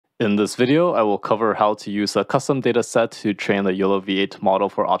In this video, I will cover how to use a custom dataset to train the YOLOv8 model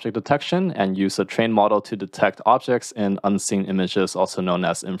for object detection and use a trained model to detect objects in unseen images, also known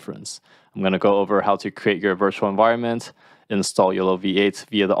as inference. I'm going to go over how to create your virtual environment, install YOLOv8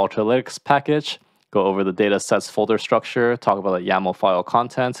 via the Ultralytics package, go over the datasets folder structure, talk about the YAML file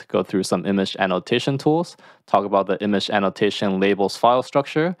content, go through some image annotation tools, talk about the image annotation labels file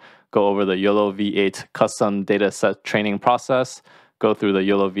structure, go over the YOLOv8 custom dataset training process, go through the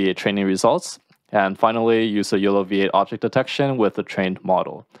YOLOv8 training results, and finally use the YOLOv8 object detection with the trained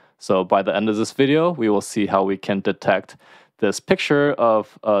model. So by the end of this video, we will see how we can detect this picture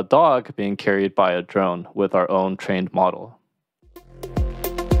of a dog being carried by a drone with our own trained model.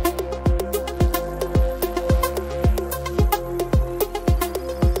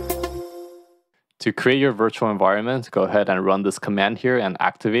 To create your virtual environment, go ahead and run this command here and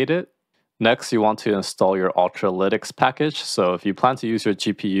activate it. Next, you want to install your Ultralytics package. So if you plan to use your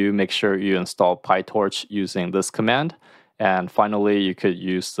GPU, make sure you install PyTorch using this command. And finally, you could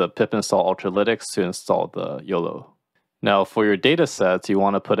use the pip install Ultralytics to install the YOLO. Now, for your datasets, you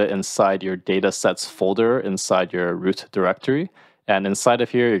want to put it inside your datasets folder inside your root directory. And inside of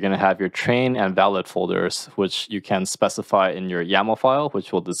here, you're going to have your train and valid folders, which you can specify in your YAML file,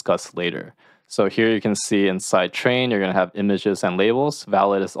 which we'll discuss later. So here you can see inside train, you're going to have images and labels.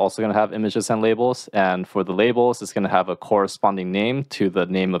 Valid is also going to have images and labels. And for the labels, it's going to have a corresponding name to the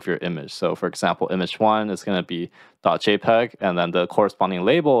name of your image. So for example, image1 is going to be .jpeg, and then the corresponding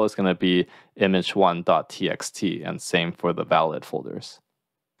label is going to be image1.txt, and same for the valid folders.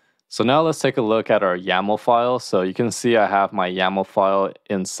 So now let's take a look at our YAML file. So you can see I have my YAML file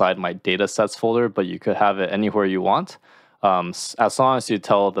inside my datasets folder, but you could have it anywhere you want. As long as you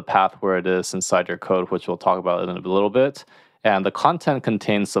tell the path where it is inside your code, which we'll talk about in a little bit. And the content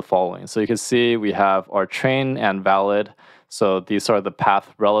contains the following. So you can see we have our train and valid. So these are the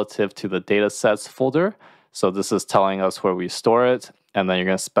path relative to the datasets folder. So this is telling us where we store it. And then you're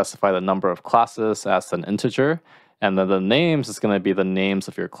going to specify the number of classes as an integer. And then the names is going to be the names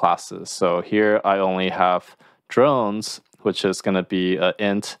of your classes. So here I only have drones, which is going to be an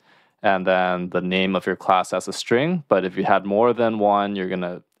int, and then the name of your class as a string. But if you had more than one, you're going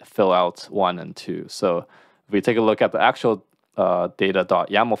to fill out 1 and 2. So if we take a look at the actual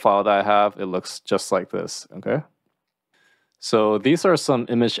data.yaml file that I have, it looks just like this, okay? So these are some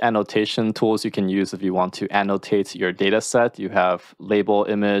image annotation tools you can use if you want to annotate your data set. You have label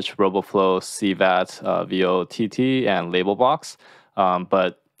image, RoboFlow, CVAT, VOTT, and label box.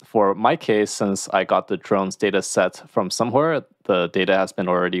 But for my case, since I got the drones data set from somewhere, the data has been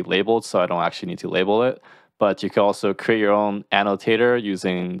already labeled, so I don't actually need to label it. But you can also create your own annotator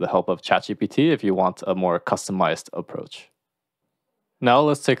using the help of ChatGPT if you want a more customized approach. Now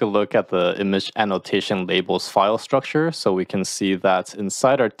let's take a look at the image annotation labels file structure. So we can see that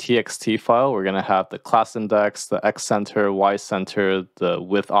inside our txt file, we're going to have the class index, the x center, y center, the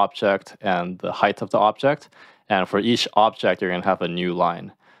width object, and the height of the object. And for each object, you're going to have a new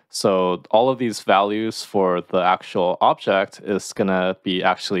line. So all of these values for the actual object is going to be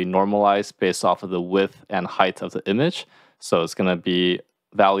actually normalized based off of the width and height of the image. So it's going to be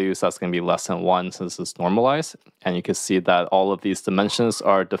values that's going to be less than 1 since it's normalized. And you can see that all of these dimensions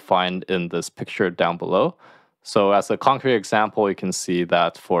are defined in this picture down below. So as a concrete example, you can see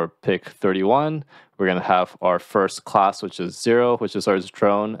that for pic 31, we're going to have our first class, which is 0, which is our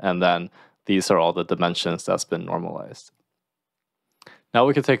drone. And then these are all the dimensions that's been normalized. Now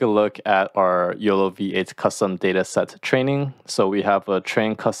we can take a look at our YOLOv8 custom dataset training. So we have a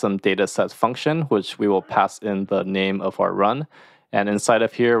train custom dataset function, which we will pass in the name of our run. And inside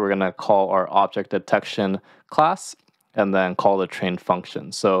of here, we're going to call our object detection class and then call the train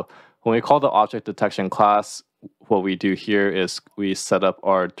function. So when we call the object detection class, what we do here is we set up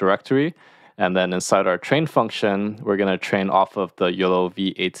our directory. And then inside our train function, we're going to train off of the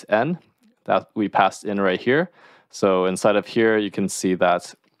YOLOv8n that we passed in right here. So inside of here, you can see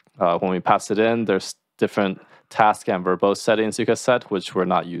that when we pass it in, there's different task and verbose settings you can set, which we're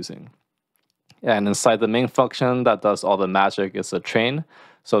not using. And inside the main function that does all the magic is a train.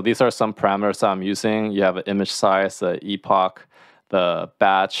 So these are some parameters that I'm using. You have an image size, the epoch, the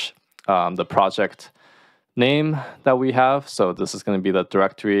batch, the project name that we have. So this is going to be the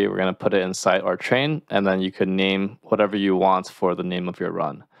directory. We're going to put it inside our train, and then you can name whatever you want for the name of your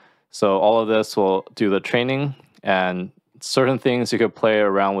run. So all of this will do the training. And certain things you could play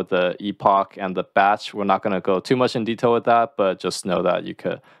around with the epoch and the batch. We're not going to go too much in detail with that, but just know that you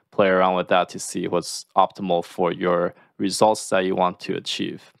could play around with that to see what's optimal for your results that you want to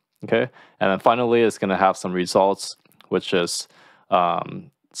achieve. Okay, and then finally, it's going to have some results, which is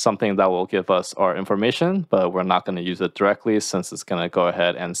something that will give us our information, but we're not going to use it directly since it's going to go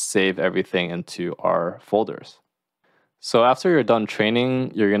ahead and save everything into our folders. So after you're done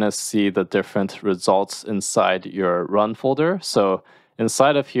training, you're going to see the different results inside your run folder. So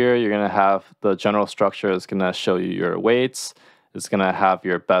inside of here, you're going to have the general structure is going to show you your weights. It's going to have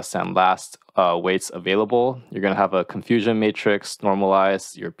your best and last weights available. You're going to have a confusion matrix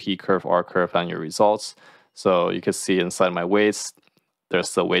normalized, your P curve, R curve, and your results. So you can see inside my weights,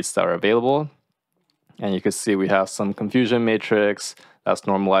 there's the weights that are available. And you can see we have some confusion matrix that's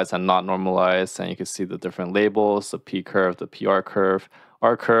normalized and not normalized. And you can see the different labels, the P curve, the PR curve,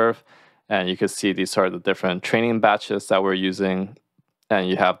 R curve. And you can see these are the different training batches that we're using. And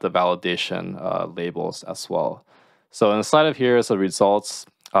you have the validation labels as well. So inside of here is the results.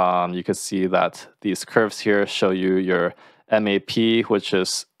 You can see that these curves here show you your MAP, which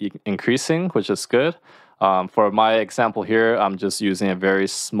is increasing, which is good. For my example here, I'm just using a very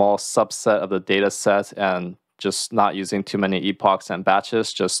small subset of the data set and just not using too many epochs and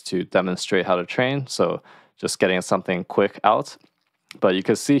batches just to demonstrate how to train. So just getting something quick out. But you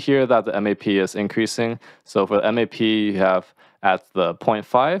can see here that the MAP is increasing. So for the MAP, you have at the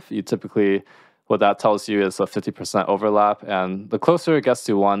 0.5, you typically, what that tells you is a 50% overlap. And the closer it gets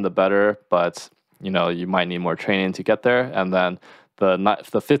to 1, the better. But you might need more training to get there. And then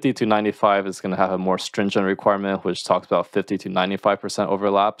the 50 to 95 is going to have a more stringent requirement, which talks about 50 to 95%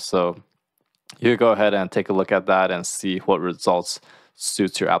 overlap. So you go ahead and take a look at that and see what results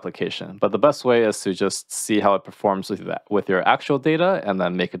suits your application. But the best way is to just see how it performs with your actual data and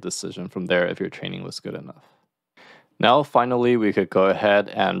then make a decision from there if your training was good enough. Now, finally, we could go ahead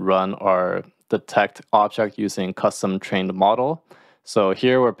and run our detect object using custom trained model. So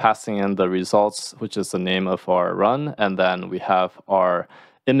here we're passing in the results, which is the name of our run, and then we have our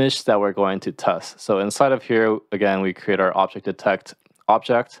image that we're going to test. So inside of here, again, we create our object detect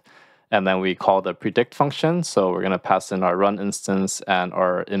object, and then we call the predict function. So we're going to pass in our run instance and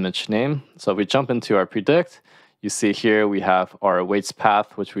our image name. So if we jump into our predict, you see here we have our weights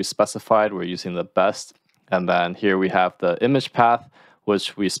path, which we specified. We're using the best. And then here we have the image path,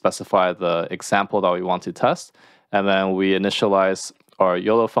 which we specify the example that we want to test. And then we initialize our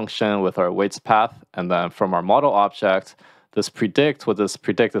YOLO function with our weights path. And then from our model object, this predict, what this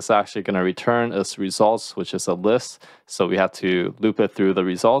predict is actually going to return is results, which is a list. So we have to loop it through the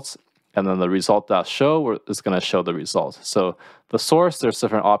results. And then the result.show is going to show the result. So the source, there's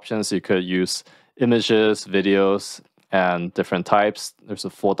different options. You could use images, videos, and different types. There's a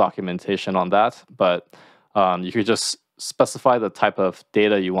full documentation on that. But you could just specify the type of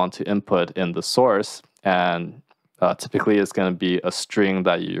data you want to input in the source. And typically it's going to be a string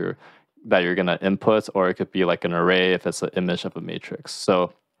that you're going to input, or it could be like an array if it's an image of a matrix.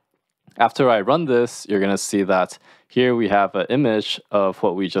 So after I run this, you're going to see that here we have an image of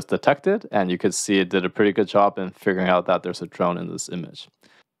what we just detected, and you could see it did a pretty good job in figuring out that there's a drone in this image.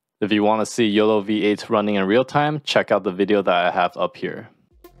 If you want to see YOLOv8 running in real time, check out the video that I have up here.